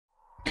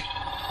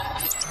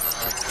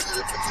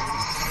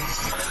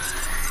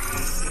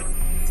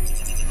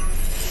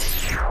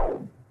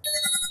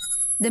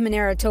The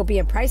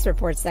MoneroTopia price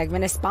report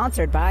segment is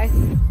sponsored by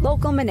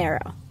Local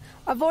Monero.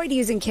 Avoid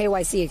using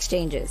KYC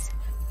exchanges.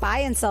 Buy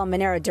and sell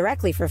Monero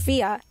directly for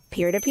fiat,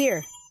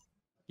 peer-to-peer.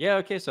 Yeah,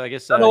 okay, so I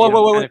guess...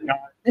 wait.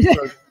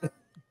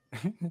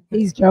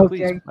 He's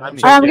joking.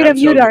 Please, I'm going to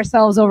mute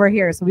ourselves over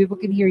here so people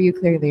can hear you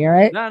clearly, all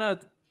right? No,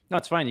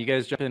 it's fine. You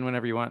guys jump in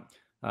whenever you want.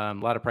 A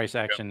lot of price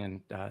action,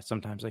 and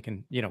sometimes I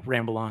can,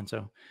 ramble on.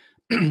 So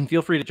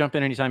feel free to jump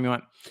in anytime you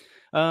want.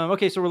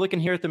 Okay, so we're looking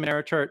here at the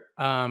Monero chart.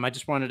 I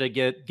just wanted to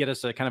get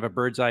us a kind of a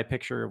bird's eye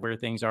picture of where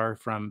things are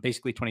from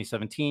basically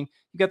 2017.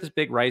 You got this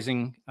big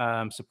rising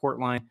support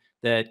line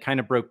that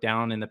kind of broke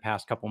down in the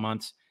past couple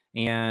months.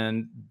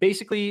 And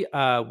basically,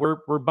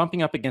 we're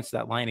bumping up against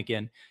that line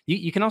again.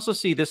 You can also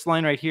see this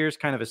line right here is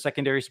kind of a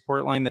secondary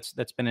support line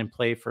that's been in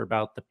play for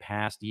about the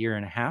past year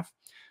and a half.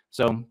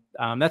 So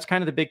that's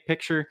kind of the big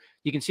picture.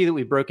 You can see that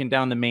we've broken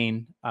down the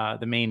main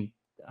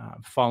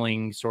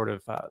falling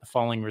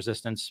falling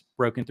resistance,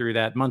 broken through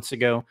that months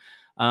ago.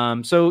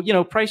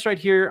 So price right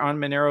here on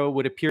Monero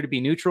would appear to be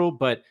neutral,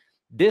 but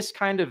this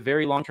kind of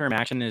very long-term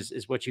action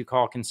is what you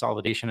call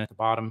consolidation at the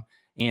bottom.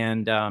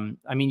 And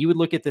I mean, you would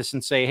look at this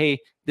and say, hey,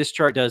 this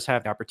chart does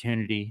have the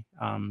opportunity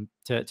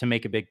to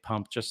make a big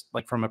pump, just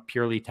like from a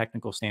purely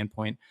technical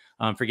standpoint,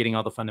 forgetting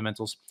all the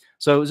fundamentals.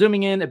 So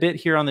zooming in a bit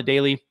here on the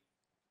daily,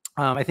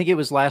 I think it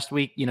was last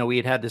week,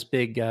 we had this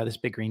big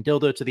green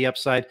dildo to the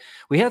upside.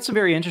 We had some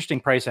very interesting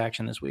price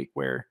action this week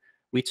where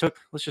we took,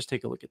 let's just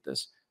take a look at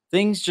this.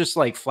 Things just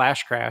like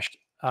flash crashed,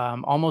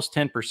 almost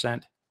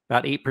 10%,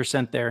 about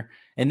 8% there.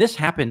 And this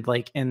happened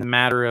like in the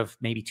matter of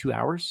maybe 2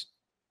 hours,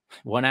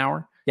 1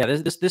 hour. Yeah,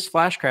 this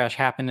flash crash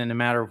happened in a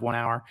matter of 1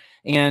 hour.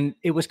 And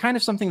it was kind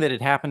of something that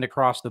had happened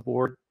across the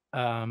board,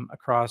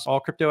 across all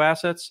crypto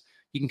assets.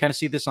 You can kind of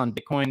see this on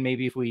Bitcoin.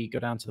 Maybe if we go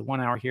down to the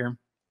 1 hour here.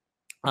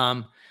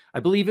 I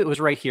believe it was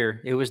right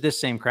here. It was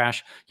this same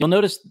crash. You'll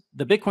notice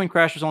the Bitcoin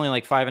crash was only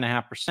like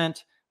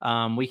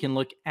 5.5%. We can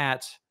look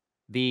at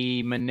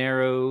the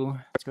Monero.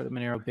 Let's go to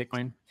Monero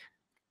Bitcoin.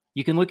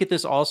 You can look at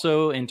this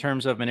also in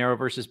terms of Monero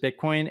versus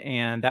Bitcoin,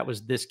 and that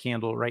was this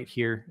candle right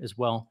here as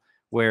well,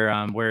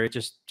 where it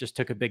just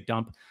took a big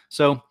dump.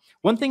 So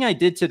one thing I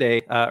did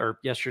today, or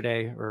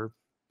yesterday, or a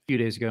few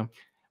days ago,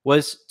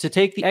 was to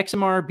take the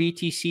XMR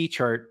BTC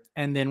chart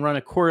and then run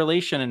a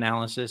correlation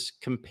analysis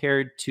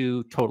compared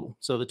to total.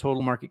 So the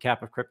total market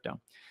cap of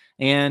crypto.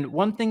 And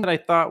one thing that I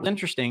thought was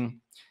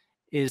interesting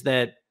is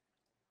that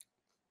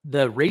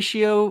the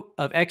ratio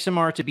of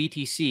XMR to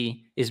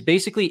BTC is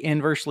basically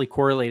inversely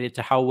correlated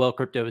to how well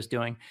crypto is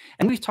doing.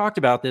 And we've talked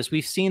about this.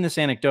 We've seen this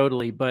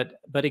anecdotally, but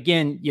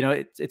again,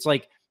 it's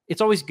like,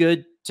 it's always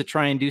good to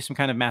try and do some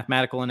kind of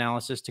mathematical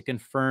analysis to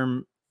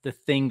confirm the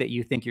thing that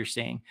you think you're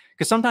seeing.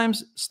 Because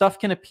sometimes stuff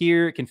can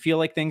appear, it can feel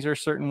like things are a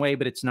certain way,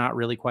 but it's not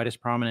really quite as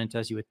prominent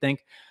as you would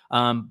think.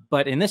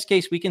 But in this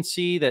case, we can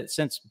see that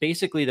since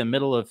basically the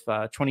middle of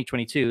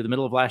 2022, the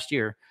middle of last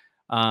year,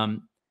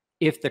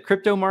 if the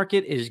crypto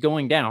market is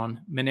going down,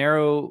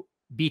 Monero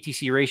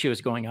BTC ratio is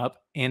going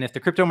up. And if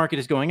the crypto market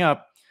is going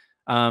up,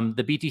 the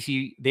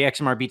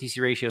XMR BTC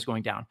ratio is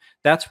going down.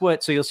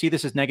 So you'll see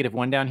this is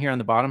 -1 down here on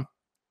the bottom.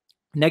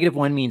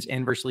 -1 means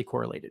inversely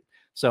correlated.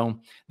 So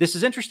this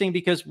is interesting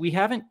because we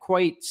haven't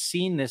quite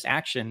seen this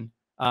action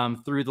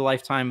through the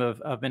lifetime of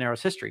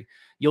Monero's history.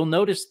 You'll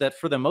notice that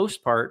for the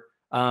most part,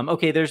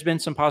 okay, there's been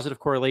some positive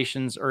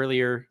correlations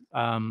earlier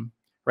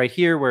right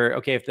here where,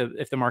 okay,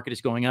 if the market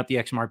is going up, the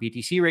XMR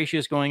BTC ratio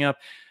is going up.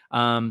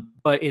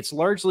 But it's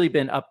largely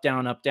been up,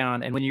 down, up,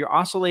 down. And when you're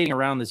oscillating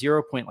around the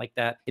 0 point like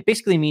that, it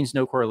basically means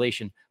no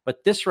correlation.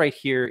 But this right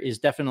here is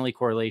definitely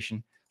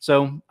correlation.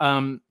 So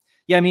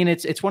yeah, I mean,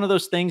 it's one of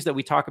those things that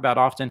we talk about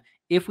often.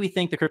 If we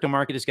think the crypto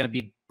market is going to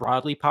be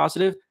broadly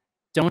positive,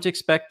 don't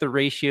expect the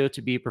ratio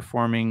to be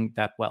performing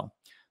that well.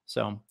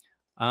 So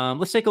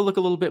let's take a look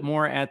a little bit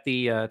more at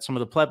some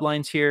of the pleb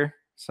lines here,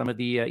 some of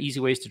the easy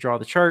ways to draw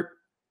the chart.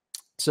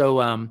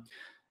 So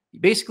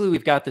basically,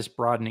 we've got this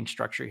broadening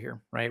structure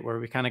here, right, where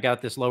we kind of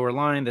got this lower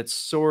line that's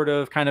sort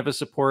of kind of a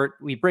support.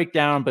 We break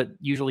down, but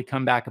usually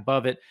come back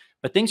above it.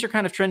 But things are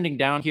kind of trending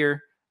down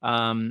here.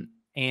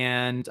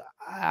 And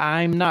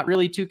I'm not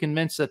really too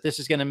convinced that this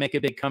is going to make a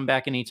big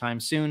comeback anytime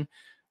soon.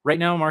 Right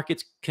now,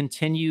 markets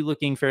continue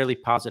looking fairly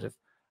positive.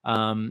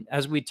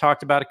 As we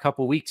talked about a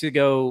couple weeks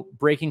ago,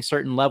 breaking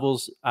certain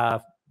levels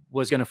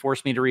was going to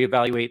force me to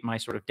reevaluate my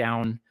sort of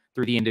down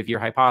through the end of year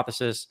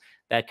hypothesis.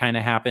 That kind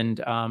of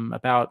happened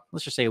about,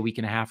 let's just say, a week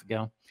and a half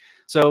ago.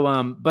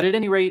 So, but at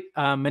any rate,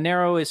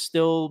 Monero is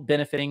still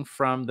benefiting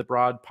from the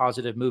broad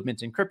positive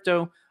movement in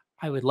crypto.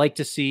 I would like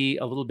to see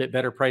a little bit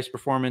better price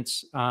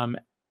performance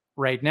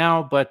right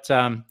now, but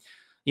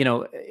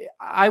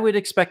I would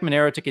expect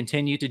Monero to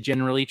continue to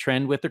generally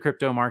trend with the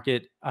crypto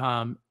market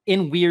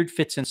in weird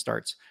fits and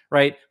starts,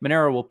 right?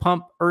 Monero will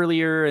pump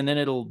earlier and then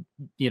it'll,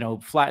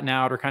 flatten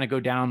out or kind of go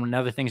down when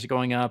other things are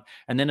going up,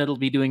 and then it'll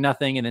be doing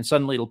nothing, and then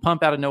suddenly it'll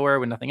pump out of nowhere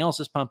when nothing else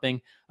is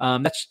pumping.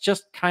 That's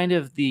just kind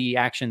of the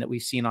action that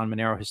we've seen on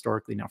Monero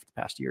historically now for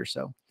the past year or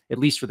so, at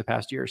least for the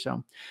past year or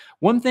so.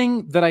 One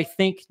thing that I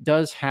think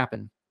does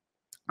happen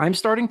I'm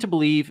starting to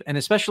believe, and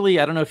especially,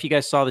 I don't know if you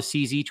guys saw the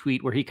CZ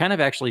tweet where he kind of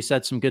actually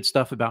said some good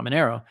stuff about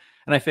Monero.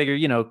 And I figure,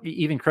 you know,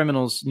 even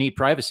criminals need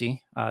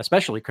privacy,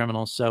 especially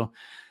criminals. So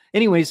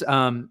anyways,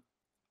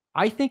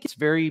 I think it's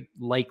very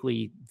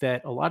likely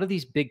that a lot of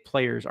these big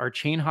players are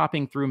chain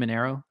hopping through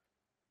Monero,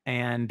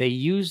 and they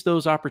use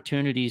those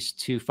opportunities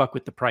to fuck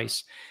with the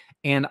price.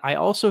 And I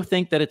also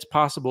think that it's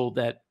possible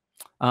that,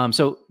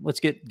 so let's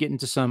get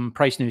into some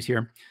price news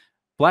here.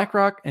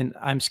 BlackRock, and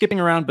I'm skipping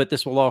around, but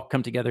this will all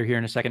come together here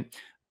in a second.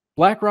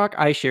 BlackRock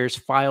iShares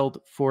filed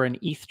for an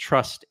ETH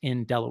trust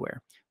in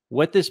Delaware.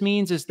 What this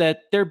means is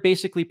that they're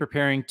basically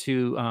preparing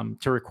to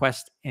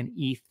request an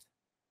ETH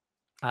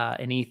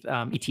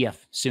ETF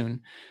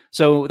soon.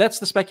 So that's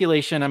the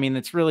speculation. I mean,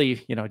 it's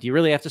really, you know, do you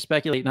really have to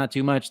speculate? Not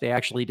too much. They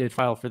actually did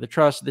file for the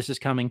trust. This is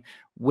coming.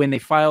 When they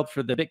filed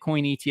for the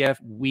Bitcoin ETF,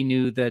 we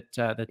knew that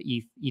that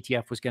the ETH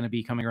ETF was going to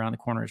be coming around the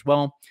corner as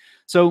well.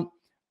 So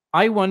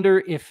I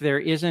wonder if there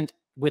isn't,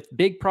 with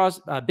big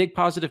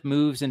positive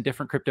moves in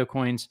different crypto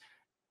coins,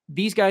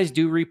 these guys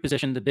do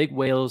reposition the big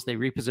whales. They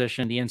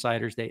reposition the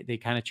insiders. They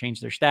kind of change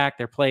their stack,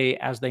 their play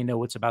as they know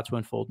what's about to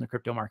unfold in the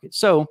crypto market.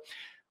 So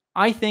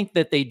I think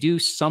that they do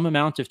some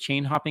amount of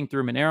chain hopping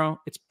through Monero.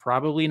 It's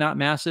probably not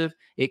massive.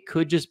 It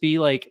could just be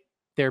like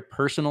their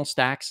personal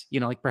stacks, you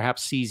know, like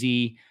perhaps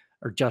CZ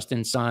or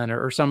Justin Sun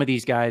or some of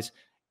these guys.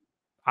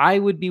 I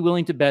would be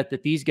willing to bet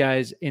that these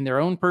guys in their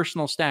own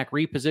personal stack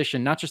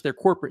reposition, not just their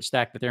corporate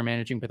stack that they're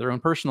managing, but their own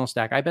personal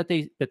stack. I bet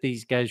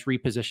these guys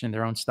reposition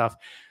their own stuff.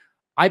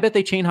 I bet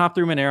they chain hop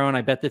through Monero, and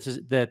I bet this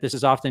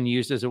is often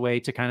used as a way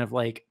to kind of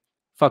like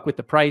fuck with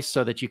the price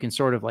so that you can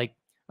sort of like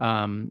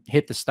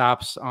hit the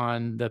stops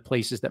on the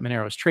places that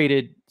Monero is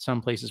traded,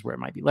 some places where it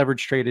might be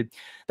leverage traded.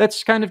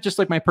 That's kind of just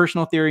like my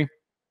personal theory.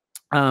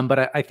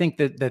 But I think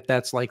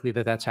that's likely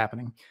that's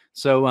happening.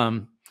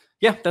 So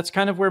yeah, that's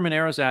kind of where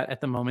Monero's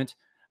at the moment.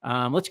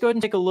 Let's go ahead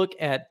and take a look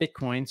at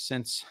Bitcoin,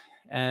 since,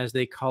 as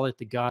they call it,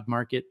 the God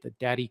market, the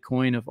daddy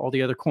coin of all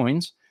the other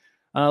coins.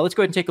 Let's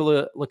go ahead and take a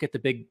look at the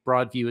big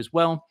broad view as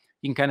well.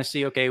 You can kind of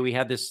see, okay, we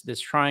had this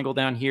triangle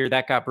down here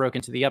that got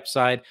broken to the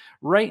upside.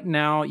 Right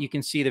now, you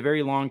can see the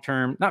very long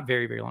term, not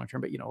very, very long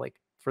term, but, you know, like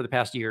for the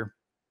past year,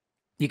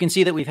 you can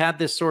see that we've had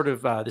this sort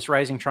of this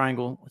rising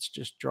triangle. Let's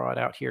just draw it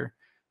out here.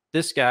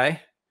 This guy,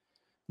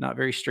 not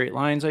very straight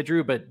lines I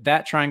drew, but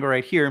that triangle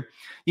right here,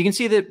 you can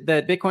see that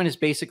Bitcoin is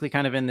basically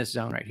kind of in this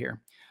zone right here.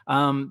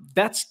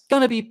 That's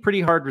going to be pretty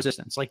hard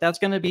resistance. Like that's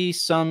going to be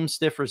some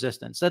stiff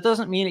resistance. That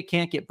doesn't mean it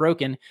can't get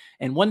broken.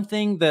 And one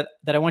thing that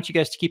I want you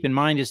guys to keep in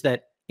mind is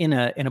that in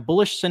a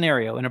bullish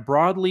scenario, in a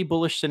broadly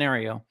bullish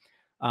scenario,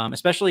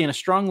 especially in a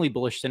strongly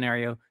bullish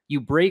scenario, you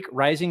break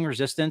rising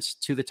resistance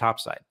to the top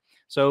side.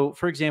 So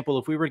for example,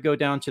 if we were to go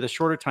down to the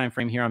shorter time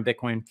frame here on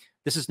Bitcoin,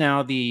 this is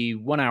now the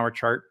 1 hour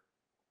chart.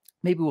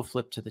 Maybe we'll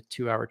flip to the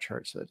 2 hour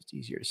chart so that it's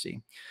easier to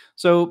see.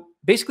 So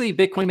basically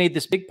Bitcoin made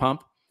this big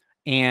pump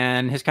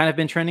and has kind of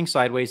been trending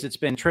sideways. It's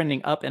been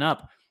trending up and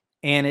up,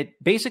 and it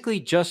basically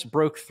just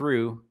broke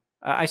through.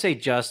 I say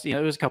just, you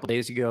know, it was a couple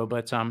days ago,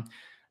 but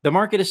the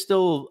market is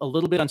still a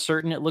little bit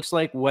uncertain. It looks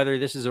like whether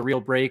this is a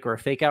real break or a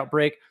fake out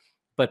break,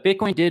 but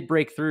Bitcoin did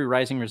break through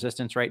rising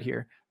resistance right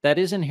here. That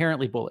is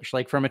inherently bullish.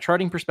 Like from a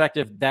charting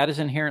perspective, that is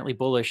inherently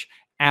bullish,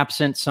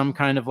 absent some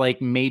kind of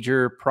like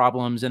major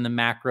problems in the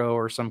macro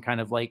or some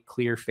kind of like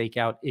clear fake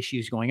out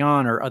issues going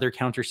on or other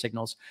counter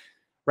signals.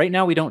 Right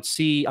now, we don't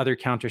see other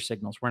counter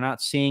signals. We're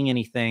not seeing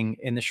anything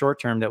in the short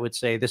term that would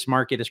say this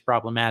market is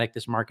problematic,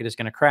 this market is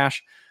going to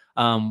crash.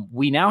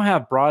 We now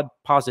have broad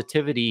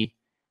positivity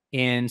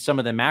in some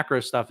of the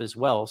macro stuff as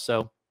well.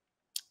 So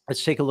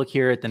let's take a look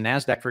here at the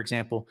NASDAQ, for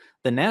example.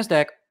 The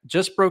NASDAQ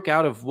just broke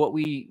out of what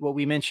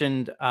we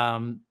mentioned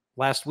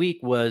last week,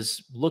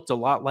 looked a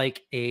lot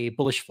like a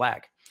bullish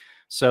flag.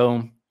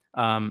 So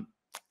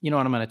you know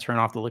what, I'm going to turn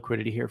off the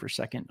liquidity here for a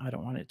second. I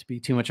don't want it to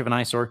be too much of an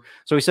eyesore.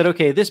 So we said,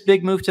 okay, this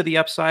big move to the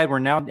upside, we're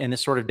now in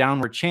this sort of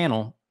downward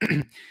channel.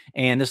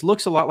 And this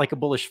looks a lot like a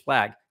bullish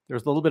flag.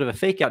 There's a little bit of a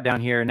fake out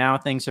down here. Now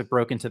things have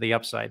broken to the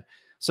upside.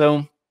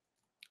 So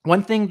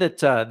one thing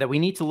that we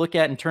need to look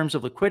at in terms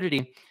of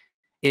liquidity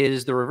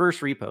is the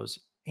reverse repos.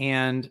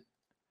 And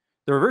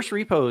the reverse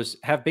repos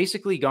have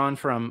basically gone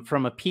from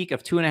a peak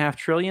of $2.5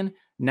 trillion,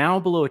 now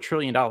below $1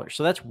 trillion.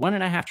 So that's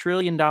 $1.5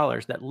 trillion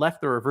that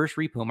left the reverse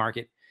repo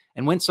market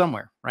and went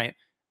somewhere, right?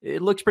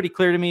 It looks pretty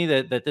clear to me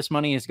that this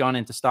money has gone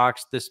into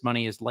stocks. This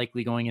money is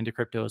likely going into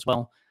crypto as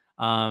well.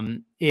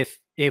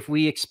 If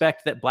we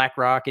expect that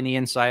BlackRock and the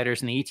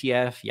insiders and the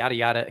ETF, yada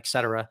yada, et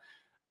cetera,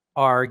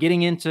 are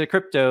getting into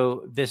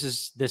crypto, this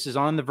is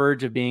on the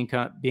verge of being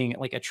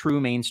like a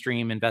true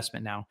mainstream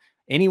investment now.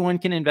 Anyone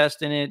can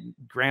invest in it.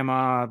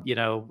 Grandma, you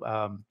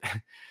know,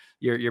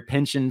 your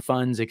pension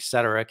funds, et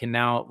cetera, can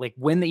now, like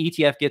when the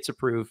ETF gets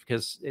approved,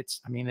 because it's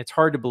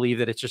hard to believe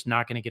that it's just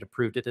not going to get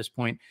approved at this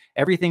point.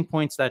 Everything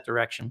points that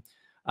direction.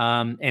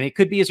 And it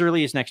could be as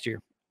early as next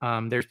year.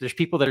 There's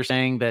people that are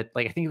saying that,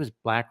 like, I think it was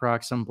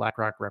BlackRock, some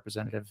BlackRock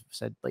representative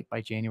said like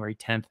by January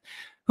 10th.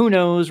 Who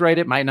knows, right?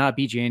 It might not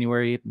be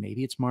January.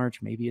 Maybe it's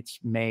March, maybe it's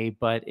May,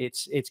 but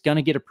it's going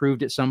to get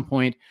approved at some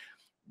point.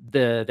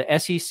 the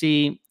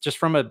SEC, just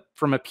from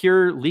a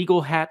pure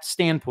legal hat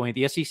standpoint,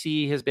 the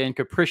SEC has been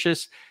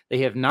capricious. They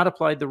have not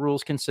applied the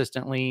rules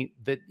consistently.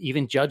 That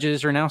even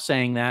judges are now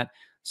saying that.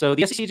 So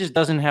the SEC just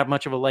doesn't have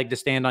much of a leg to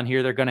stand on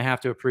here. They're going to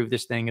have to approve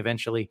this thing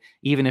eventually,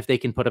 even if they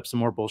can put up some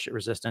more bullshit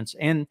resistance.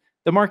 And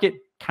the market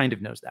kind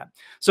of knows that.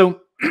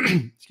 So,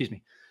 excuse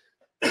me.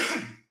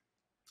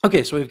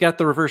 Okay, so we've got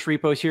the reverse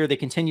repos here. They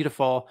continue to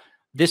fall.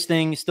 This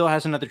thing still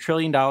has another $1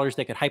 trillion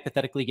that could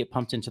hypothetically get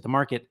pumped into the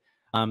market.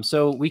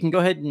 So we can go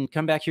ahead and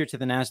come back here to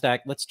the NASDAQ.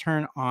 Let's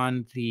turn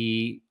on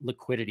the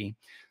liquidity.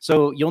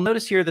 So you'll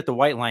notice here that the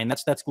white line,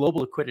 that's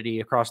global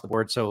liquidity across the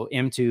board. So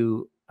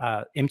M2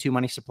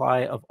 money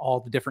supply of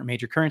all the different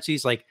major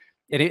currencies. Like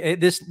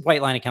this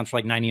white line accounts for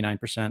like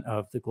 99%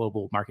 of the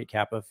global market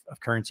cap of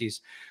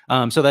currencies.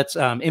 So that's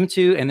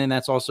M2, and then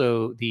that's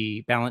also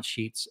the balance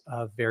sheets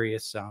of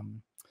various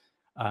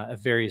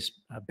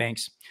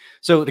banks.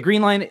 So the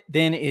green line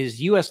then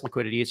is US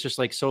liquidity. It's just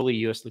like solely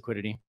US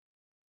liquidity.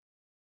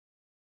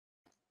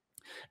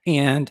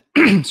 And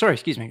sorry,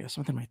 excuse me, I got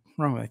something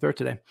wrong with my throat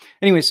today.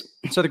 Anyways,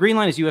 so the green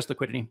line is US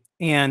liquidity,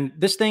 and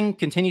this thing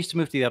continues to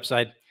move to the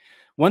upside.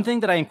 One thing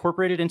that I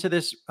incorporated into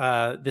this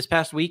this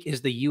past week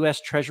is the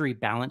US Treasury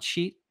balance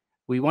sheet.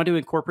 We want to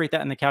incorporate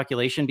that in the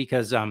calculation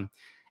because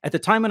at the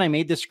time when I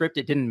made this script,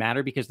 it didn't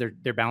matter because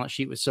their balance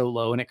sheet was so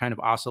low and it kind of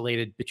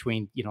oscillated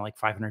between, like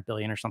 500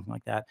 billion or something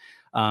like that,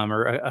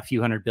 or a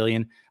few hundred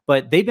billion.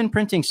 But they've been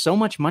printing so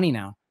much money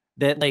now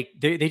that like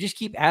they just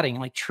keep adding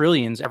like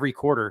trillions every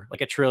quarter,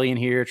 like a trillion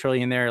here, a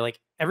trillion there. Like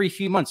every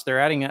few months, they're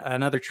adding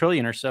another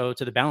trillion or so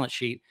to the balance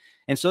sheet.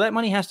 And so that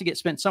money has to get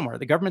spent somewhere.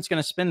 The government's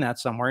going to spend that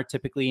somewhere,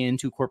 typically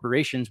into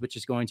corporations, which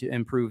is going to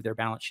improve their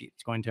balance sheet.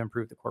 It's going to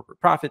improve the corporate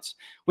profits,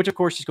 which of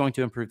course is going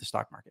to improve the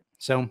stock market.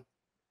 So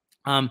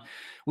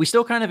we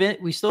still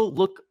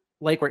look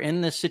like we're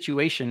in this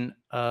situation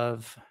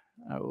of,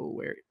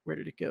 where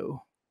did it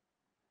go?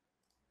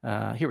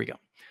 Here we go.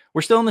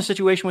 We're still in the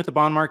situation with the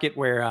bond market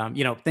where,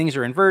 things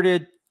are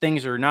inverted,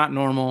 things are not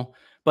normal,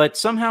 but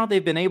somehow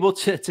they've been able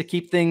to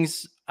keep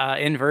things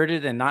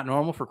inverted and not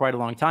normal for quite a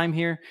long time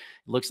here.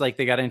 It looks like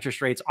they got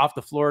interest rates off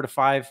the floor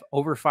to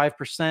over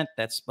 5%.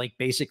 That's like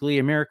basically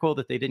a miracle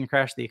that they didn't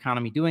crash the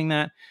economy doing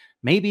that.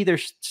 Maybe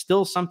there's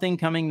still something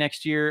coming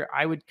next year.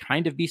 I would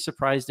kind of be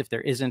surprised if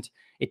there isn't.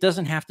 It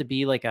doesn't have to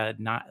be like a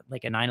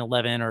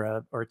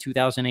 9/11 or a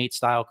 2008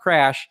 style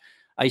crash.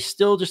 I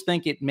still just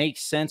think it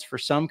makes sense for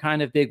some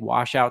kind of big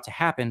washout to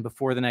happen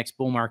before the next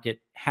bull market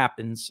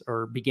happens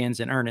or begins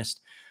in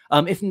earnest.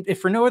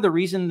 If for no other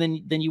reason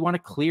than you want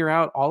to clear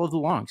out all of the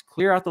longs,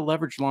 clear out the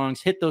leverage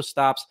longs, hit those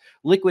stops,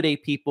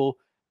 liquidate people,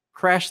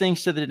 crash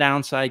things to the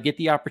downside, get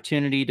the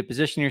opportunity to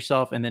position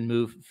yourself, and then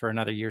move for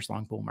another year's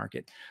long bull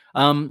market.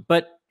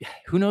 But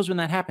who knows when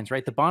that happens,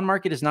 right? The bond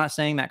market is not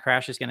saying that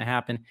crash is going to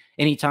happen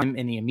anytime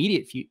in the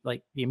immediate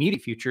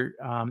future.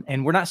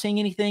 And we're not seeing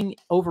anything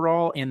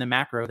overall in the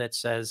macro that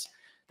says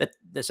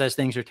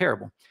things are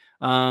terrible.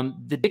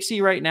 The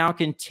Dixie right now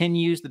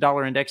the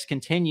dollar index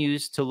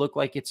continues to look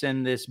like it's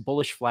in this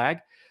bullish flag.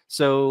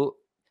 So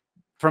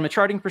from a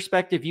charting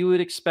perspective, you would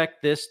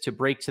expect this to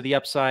break to the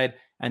upside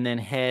and then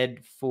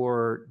head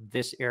for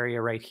this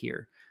area right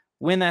here.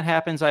 When that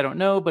happens, I don't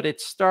know, but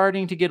it's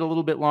starting to get a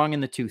little bit long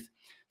in the tooth.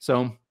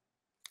 So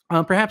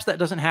perhaps that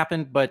doesn't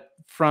happen, but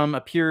from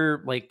a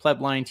pure like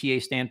pleb line TA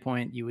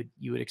standpoint, you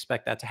would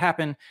expect that to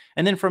happen.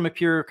 And then from a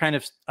pure kind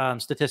of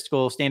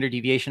statistical standard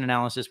deviation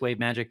analysis, wave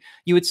magic,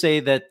 you would say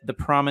that the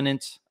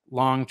prominent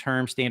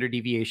long-term standard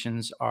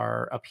deviations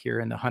are up here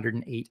in the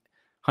 108,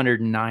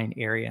 109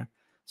 area.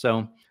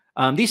 So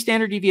these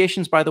standard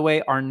deviations, by the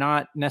way, are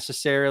not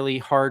necessarily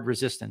hard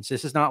resistance.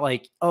 This is not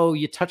like, oh,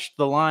 you touched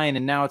the line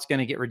and now it's going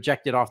to get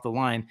rejected off the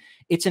line.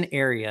 It's an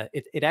area.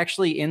 It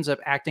actually ends up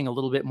acting a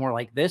little bit more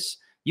like this.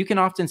 You can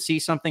often see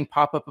something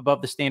pop up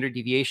above the standard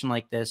deviation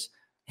like this,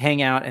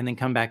 hang out, and then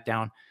come back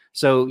down.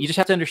 So you just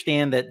have to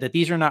understand that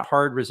these are not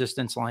hard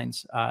resistance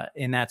lines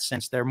in that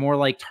sense. They're more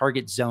like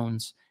target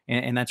zones,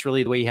 and that's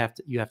really the way you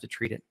have to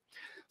treat it.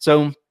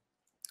 So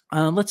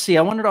let's see.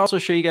 I wanted to also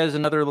show you guys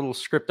another little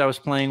script I was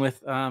playing with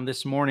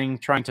this morning,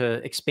 trying to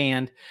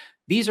expand.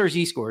 These are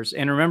Z-scores.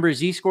 And remember,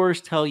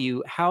 Z-scores tell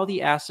you how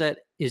the asset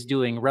is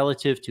doing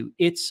relative to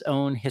its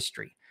own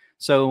history.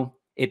 So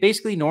it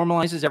basically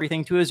normalizes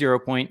everything to a 0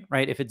 point,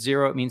 right? If it's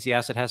 0, it means the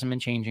asset hasn't been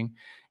changing.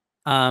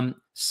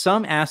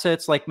 Some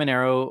assets like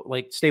Monero,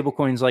 like stable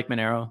coins like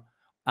Monero,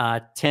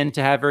 tend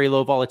to have very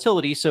low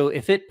volatility. So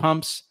if it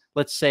pumps,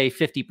 let's say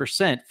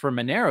 50% for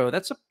Monero,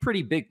 that's a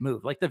pretty big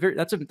move. Like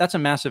that's a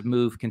massive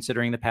move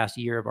considering the past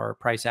year of our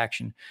price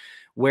action.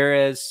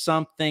 Whereas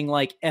something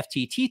like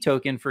FTT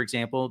token, for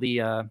example,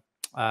 the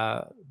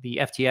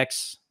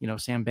FTX,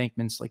 Sam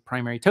Bankman's like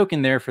primary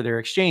token there for their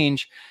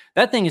exchange,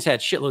 that thing has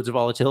had shitloads of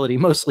volatility,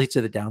 mostly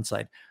to the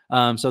downside.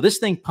 So this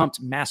thing pumped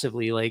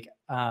massively, like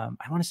I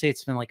want to say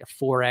it's been like a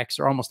 4x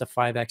or almost a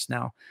 5x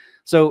now.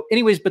 So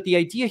anyways, but the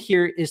idea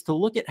here is to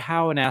look at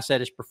how an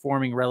asset is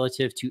performing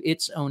relative to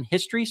its own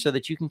history so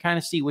that you can kind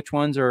of see which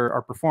ones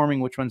are performing,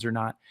 which ones are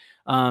not.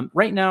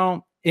 Right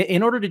now,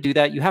 in order to do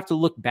that, you have to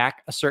look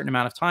back a certain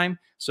amount of time.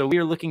 So we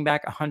are looking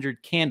back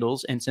 100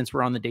 candles. And since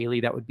we're on the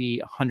daily, that would be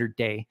 100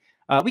 day.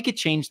 We could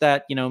change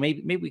that,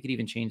 maybe we could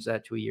even change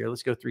that to a year.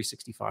 Let's go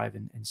 365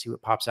 and see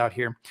what pops out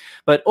here.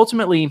 But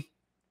ultimately,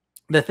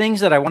 the things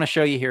that I want to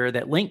show you here,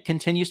 that Link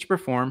continues to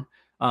perform.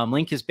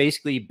 Link has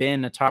basically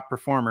been a top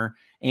performer,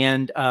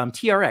 and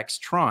TRX,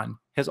 Tron,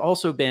 has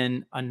also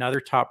been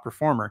another top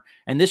performer.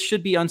 And this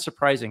should be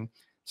unsurprising.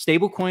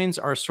 Stable coins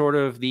are sort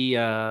of the,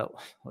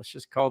 let's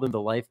just call them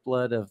the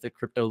lifeblood of the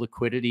crypto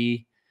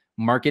liquidity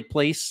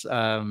marketplace,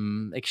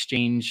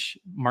 exchange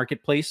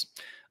marketplace.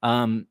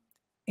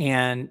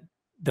 And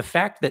the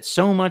fact that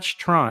so much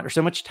Tron or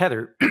so much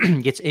Tether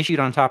gets issued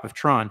on top of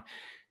Tron,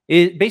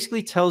 it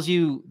basically tells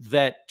you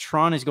that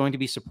Tron is going to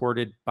be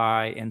supported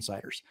by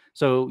insiders.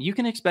 So you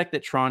can expect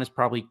that Tron is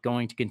probably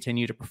going to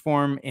continue to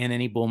perform in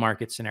any bull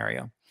market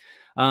scenario.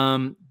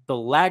 The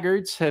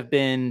laggards have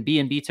been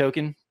BNB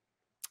token.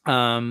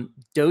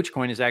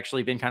 Dogecoin has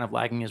actually been kind of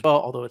lagging as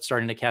well, although it's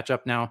starting to catch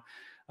up now.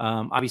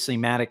 Obviously,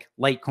 Matic,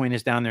 Litecoin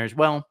is down there as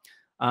well.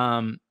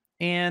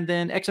 And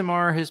then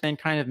XMR has been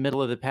kind of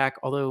middle of the pack,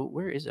 although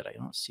where is it? I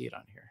don't see it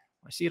on here.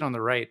 I see it on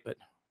the right, but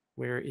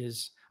where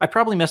is... I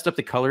probably messed up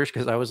the colors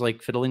because I was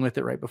like fiddling with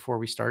it right before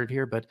we started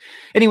here. But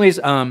anyways,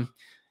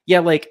 yeah,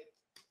 like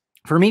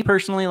for me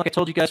personally, like I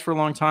told you guys for a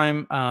long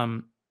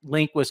time,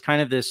 Link was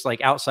kind of this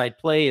like outside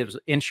play. It was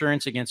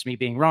insurance against me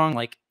being wrong.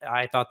 Like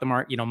I thought the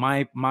market,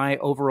 my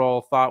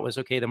overall thought was,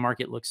 okay, the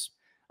market looks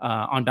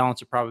on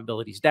balance of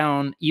probabilities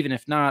down. Even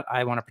if not,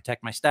 I want to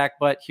protect my stack,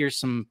 but here's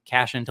some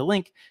cash into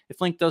Link. If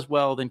Link does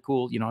well, then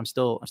cool. I'm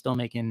still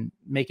making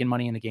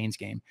money in the gains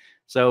game.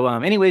 So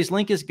anyways,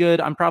 Link is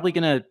good. I'm probably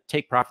going to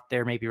take profit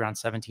there, maybe around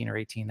 17 or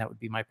 18. That would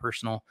be my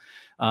personal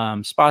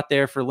spot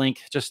there for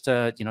Link, just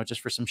just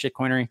for some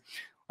shitcoinery.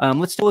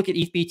 Let's take a look at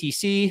ETH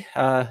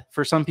BTC.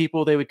 For some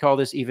people, they would call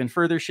this even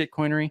further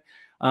shitcoinery.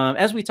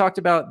 As we talked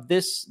about,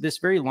 this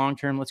very long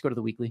term, let's go to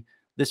the weekly.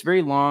 This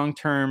very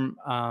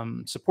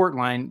long-term support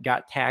line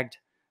got tagged.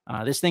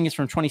 This thing is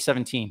from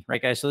 2017,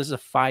 right, guys? So this is a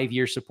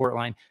 5-year support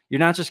line. You're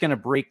not just going to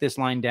break this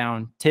line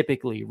down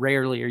typically,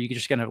 rarely, or you're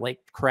just going to like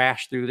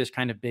crash through this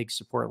kind of big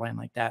support line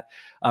like that.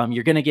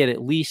 You're going to get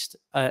at least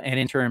an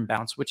interim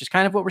bounce, which is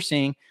kind of what we're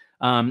seeing.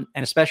 And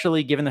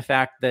especially given the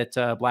fact that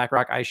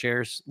BlackRock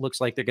iShares looks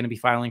like they're going to be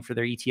filing for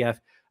their ETF.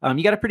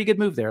 You got a pretty good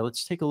move there.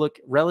 Let's take a look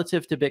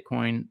relative to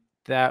Bitcoin.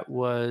 That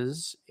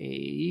was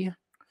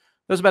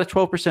about a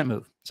 12%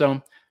 move.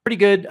 So pretty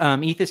good.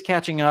 ETH is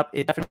catching up.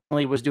 It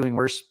definitely was doing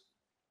worse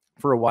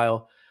for a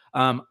while.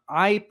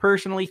 I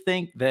personally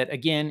think that,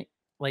 again,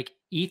 like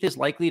ETH is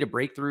likely to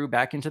break through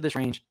back into this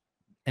range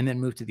and then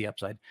move to the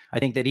upside. I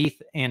think that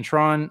ETH and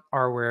Tron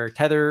are where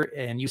Tether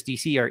and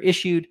USDC are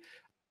issued.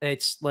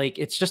 It's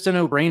just a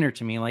no-brainer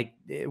to me. Like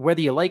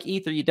whether you like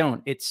ETH or you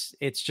don't, it's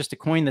just a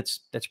coin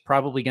that's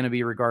probably going to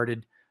be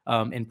regarded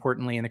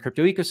importantly in the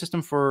crypto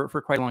ecosystem for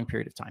quite a long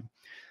period of time.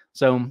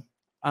 So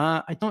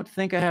I don't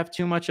think I have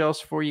too much else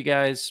for you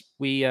guys.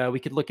 We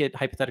could look at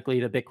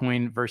hypothetically the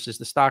Bitcoin versus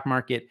the stock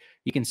market.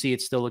 You can see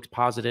it still looks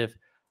positive.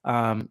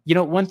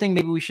 One thing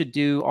maybe we should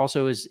do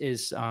also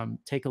is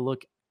take a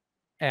look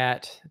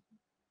at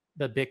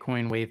the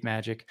Bitcoin wave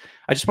magic.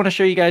 I just want to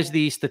show you guys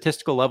the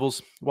statistical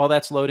levels. While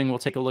that's loading, we'll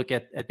take a look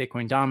at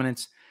Bitcoin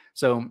dominance.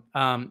 So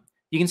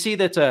you can see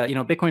that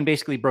Bitcoin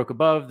basically broke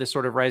above this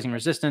sort of rising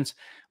resistance.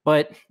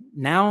 But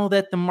now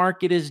that the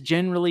market is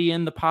generally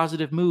in the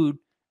positive mood,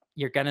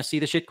 you're going to see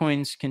the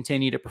shitcoins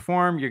continue to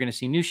perform. You're going to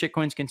see new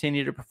shitcoins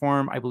continue to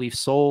perform. I believe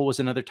Sol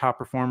was another top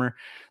performer.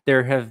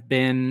 There have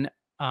been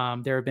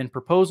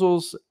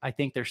proposals. I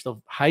think they're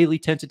still highly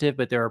tentative,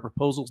 but there are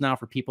proposals now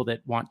for people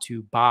that want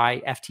to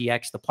buy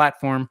FTX, the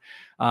platform.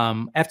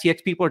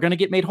 FTX people are going to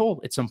get made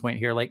whole at some point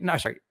here.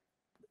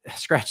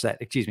 Scratch that.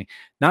 Excuse me.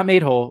 Not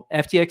made whole.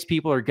 FTX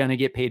people are going to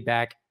get paid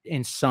back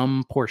in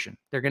some portion.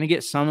 They're going to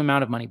get some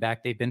amount of money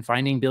back. They've been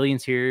finding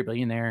billions here,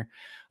 billion there.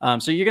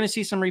 So you're going to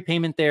see some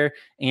repayment there.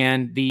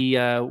 And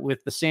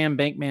with the Sam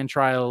Bankman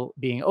trial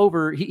being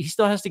over, he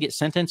still has to get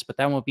sentenced, but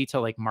that won't be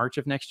till like March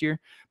of next year.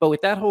 But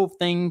with that whole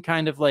thing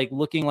kind of like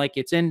looking like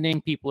it's ending,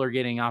 people are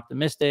getting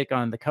optimistic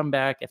on the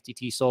comeback,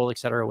 FTT, Sol, et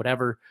cetera,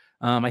 whatever.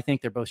 I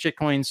think they're both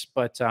shitcoins,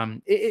 but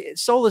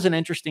Sol is an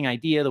interesting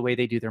idea, the way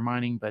they do their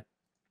mining, but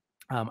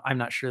I'm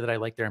not sure that I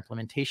like their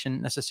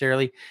implementation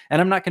necessarily. And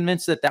I'm not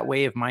convinced that that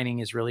way of mining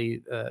is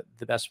really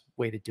the best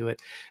way to do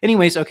it.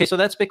 Anyways, okay, so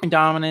that's Bitcoin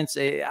dominance.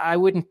 I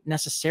wouldn't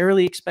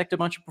necessarily expect a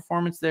bunch of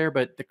performance there,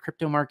 but the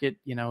crypto market,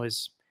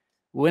 is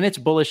when it's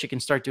bullish, it can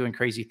start doing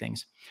crazy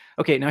things.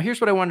 Okay, now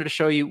here's what I wanted to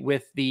show you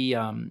with the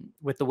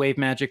wave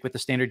magic, with the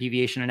standard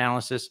deviation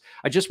analysis.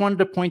 I just wanted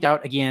to point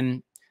out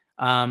again,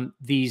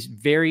 these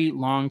very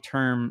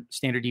long-term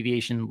standard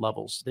deviation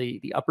levels,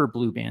 the upper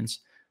blue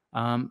bands.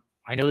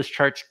 I know this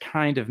chart's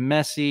kind of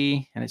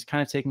messy and it's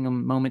kind of taking a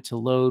moment to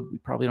load. We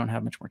probably don't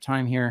have much more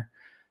time here.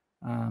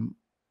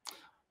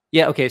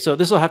 Yeah, okay, so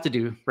this will have to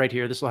do right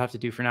here. This will have to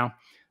do for now.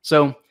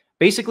 So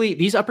basically,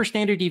 these upper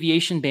standard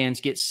deviation bands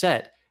get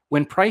set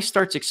when price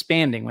starts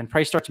expanding, when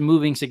price starts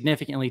moving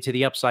significantly to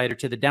the upside or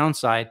to the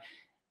downside.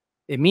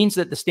 It means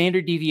that the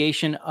standard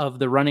deviation of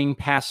the running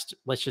past,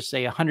 let's just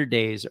say 100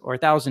 days or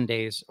 1,000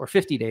 days or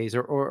 50 days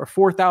or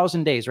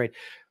 4,000 days, right?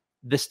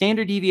 The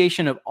standard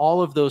deviation of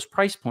all of those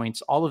price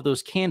points, all of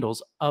those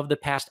candles of the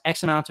past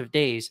X amount of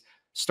days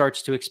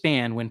starts to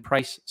expand when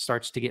price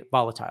starts to get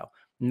volatile.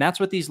 And that's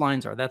what these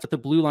lines are. That's what the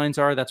blue lines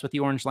are. That's what the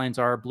orange lines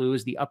are. Blue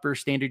is the upper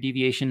standard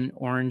deviation.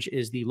 Orange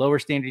is the lower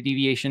standard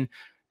deviation.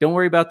 Don't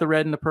worry about the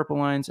red and the purple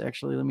lines.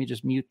 Actually, let me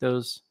just mute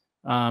those.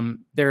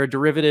 They're a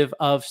derivative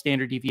of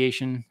standard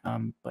deviation.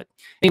 But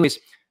anyways,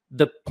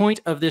 the point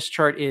of this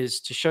chart is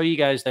to show you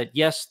guys that,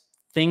 yes,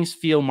 things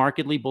feel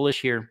markedly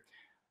bullish here.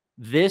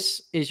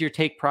 This is your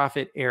take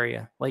profit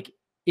area. Like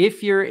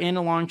if you're in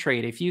a long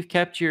trade, if you've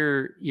kept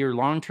your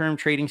long-term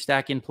trading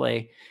stack in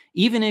play,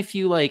 even if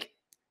you like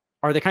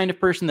are the kind of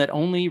person that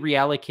only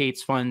reallocates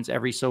funds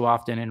every so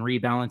often and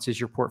rebalances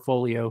your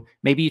portfolio,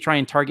 maybe you try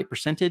and target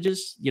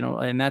percentages,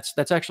 and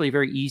that's actually a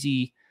very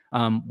easy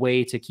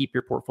way to keep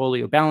your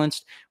portfolio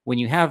balanced. When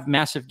you have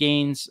massive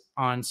gains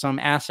on some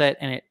asset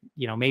and it,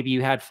 maybe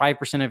you had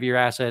 5% of your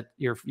asset,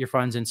 your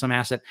funds in some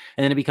asset,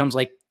 and then it becomes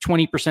like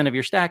 20% of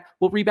your stack,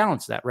 we'll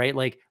rebalance that, right?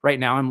 Like right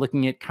now I'm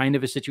looking at kind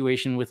of a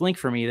situation with Link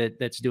for me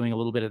that's doing a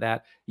little bit of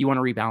that. You want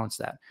to rebalance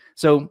that.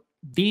 So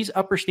these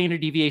upper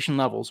standard deviation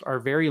levels are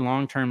very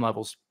long-term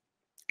levels.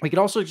 We could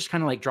also just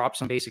kind of like drop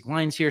some basic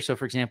lines here. So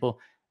for example,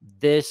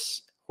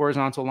 this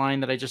horizontal line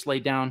that I just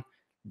laid down,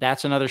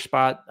 that's another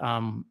spot.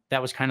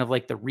 That was kind of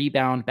like the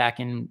rebound back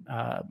in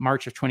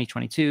March of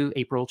 2022,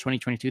 April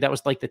 2022. That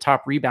was like the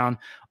top rebound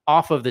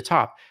off of the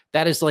top.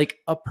 That is like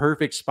a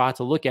perfect spot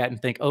to look at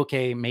and think,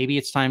 okay, maybe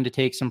it's time to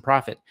take some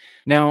profit.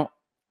 Now,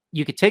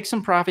 you could take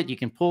some profit, you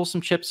can pull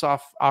some chips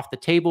off the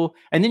table,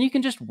 and then you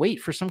can just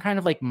wait for some kind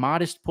of like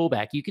modest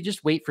pullback. You could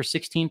just wait for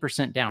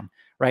 16% down,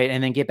 right?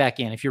 And then get back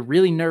in. If you're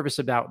really nervous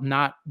about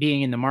not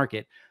being in the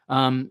market,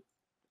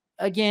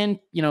 again,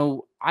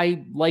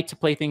 I like to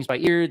play things by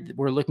ear.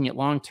 We're looking at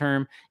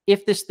long-term.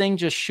 If this thing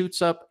just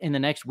shoots up in the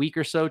next week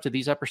or so to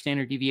these upper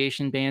standard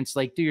deviation bands,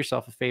 like do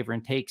yourself a favor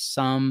and take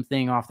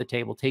something off the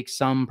table, take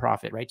some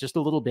profit, right? Just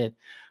a little bit.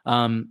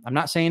 I'm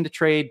not saying to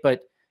trade,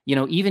 but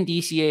even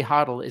DCA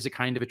hodl is a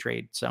kind of a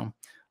trade. So,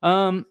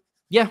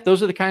 yeah,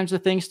 those are the kinds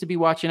of things to be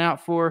watching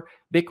out for.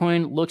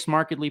 Bitcoin looks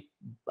markedly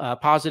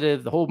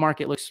positive. The whole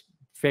market looks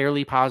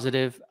fairly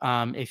positive.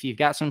 If you've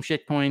got some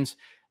shit coins,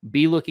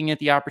 be looking at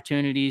the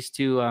opportunities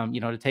to,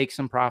 to take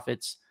some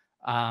profits.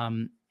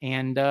 Good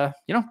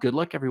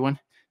luck, everyone.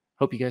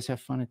 Hope you guys have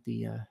fun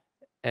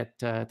at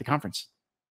the conference.